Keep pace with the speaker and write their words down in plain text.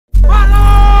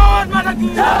The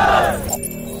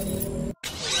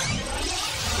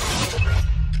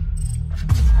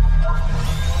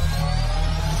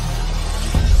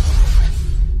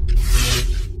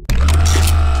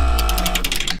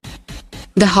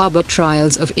harbour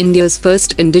trials of India's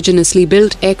first indigenously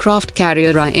built aircraft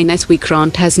carrier INS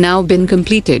Vikrant has now been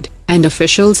completed, and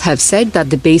officials have said that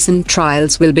the Basin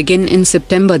trials will begin in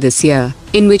September this year,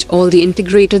 in which all the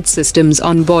integrated systems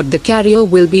on board the carrier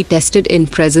will be tested in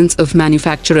presence of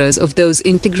manufacturers of those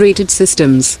integrated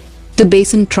systems. The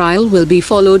Basin trial will be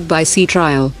followed by sea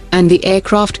trial, and the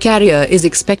aircraft carrier is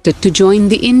expected to join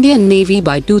the Indian Navy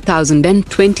by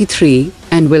 2023,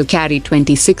 and will carry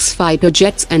 26 fighter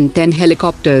jets and 10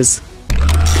 helicopters.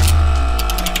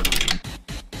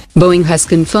 Boeing has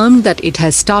confirmed that it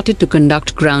has started to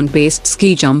conduct ground-based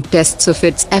ski jump tests of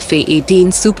its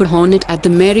A-18 Super Hornet at the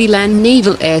Maryland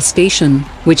Naval Air Station,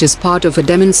 which is part of a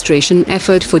demonstration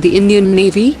effort for the Indian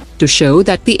Navy to show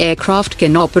that the aircraft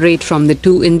can operate from the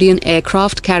two Indian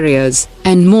aircraft carriers,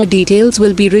 and more details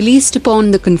will be released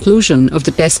upon the conclusion of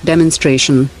the test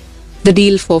demonstration. The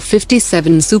deal for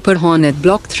 57 Super Hornet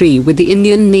Block 3 with the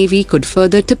Indian Navy could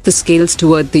further tip the scales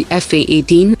toward the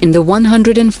FA-18 in the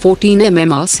 114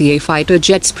 MMRCA fighter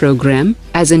jets program,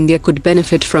 as India could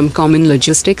benefit from common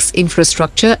logistics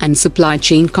infrastructure and supply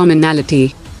chain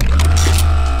commonality.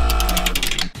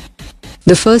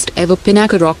 The first ever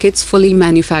Pinaka rockets fully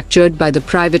manufactured by the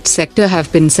private sector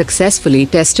have been successfully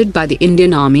tested by the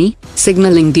Indian Army,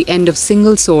 signaling the end of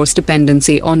single-source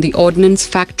dependency on the Ordnance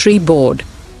Factory Board.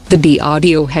 The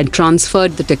DRDO had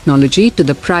transferred the technology to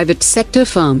the private sector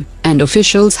firm, and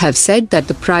officials have said that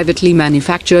the privately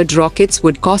manufactured rockets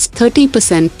would cost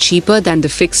 30% cheaper than the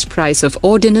fixed price of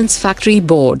Ordnance Factory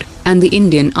Board, and the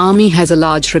Indian Army has a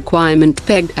large requirement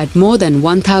pegged at more than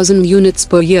 1,000 units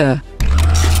per year.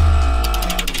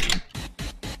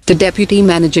 The Deputy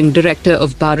Managing Director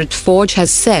of Bharat Forge has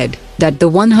said that the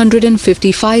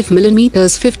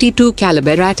 155mm 52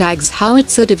 caliber Atags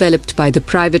howitzer developed by the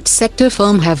private sector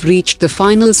firm have reached the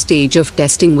final stage of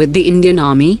testing with the Indian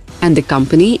Army, and the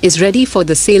company is ready for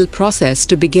the sale process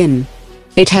to begin.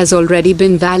 It has already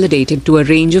been validated to a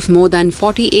range of more than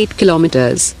 48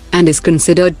 kilometers, and is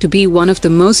considered to be one of the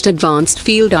most advanced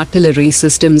field artillery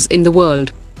systems in the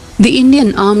world. The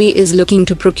Indian Army is looking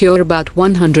to procure about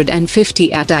 150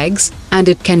 Atags, and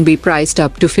it can be priced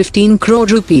up to 15 crore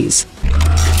rupees.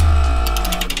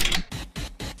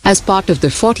 As part of the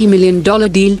 $40 million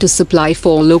deal to supply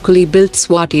 4 locally built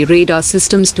SWATI radar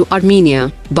systems to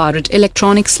Armenia, Bharat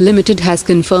Electronics Limited has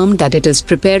confirmed that it is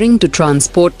preparing to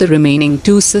transport the remaining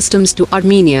 2 systems to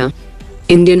Armenia.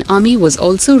 Indian Army was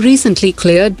also recently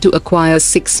cleared to acquire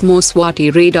 6 more SWATI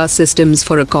radar systems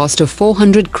for a cost of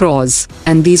 400 crores,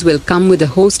 and these will come with a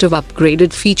host of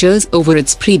upgraded features over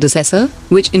its predecessor,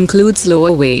 which includes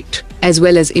lower weight, as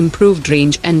well as improved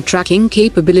range and tracking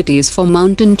capabilities for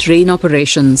mountain terrain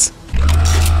operations.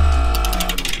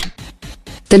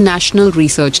 The National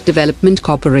Research Development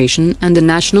Corporation and the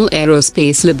National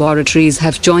Aerospace Laboratories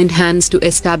have joined hands to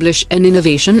establish an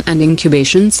innovation and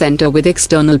incubation center with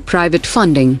external private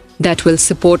funding that will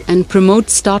support and promote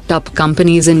startup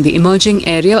companies in the emerging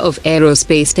area of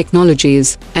aerospace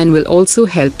technologies, and will also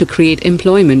help to create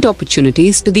employment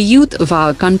opportunities to the youth of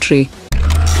our country.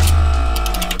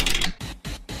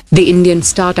 The Indian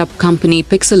startup company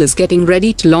Pixxel is getting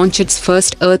ready to launch its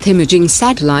first Earth imaging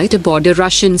satellite aboard a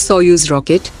Russian Soyuz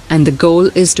rocket, and the goal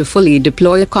is to fully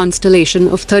deploy a constellation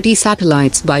of 30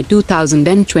 satellites by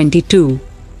 2022.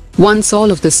 Once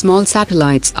all of the small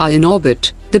satellites are in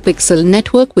orbit, the Pixxel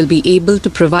network will be able to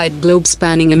provide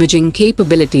globe-spanning imaging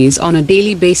capabilities on a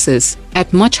daily basis,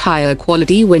 at much higher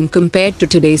quality when compared to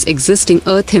today's existing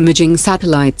Earth imaging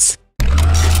satellites.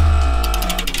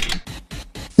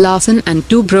 Larsen &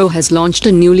 Toubro has launched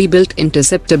a newly built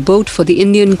Interceptor boat for the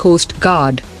Indian Coast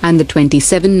Guard, and the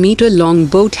 27-meter-long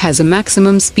boat has a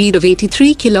maximum speed of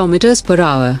 83 km per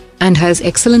hour, and has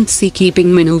excellent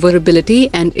seakeeping maneuverability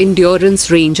and endurance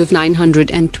range of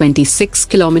 926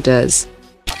 kilometers.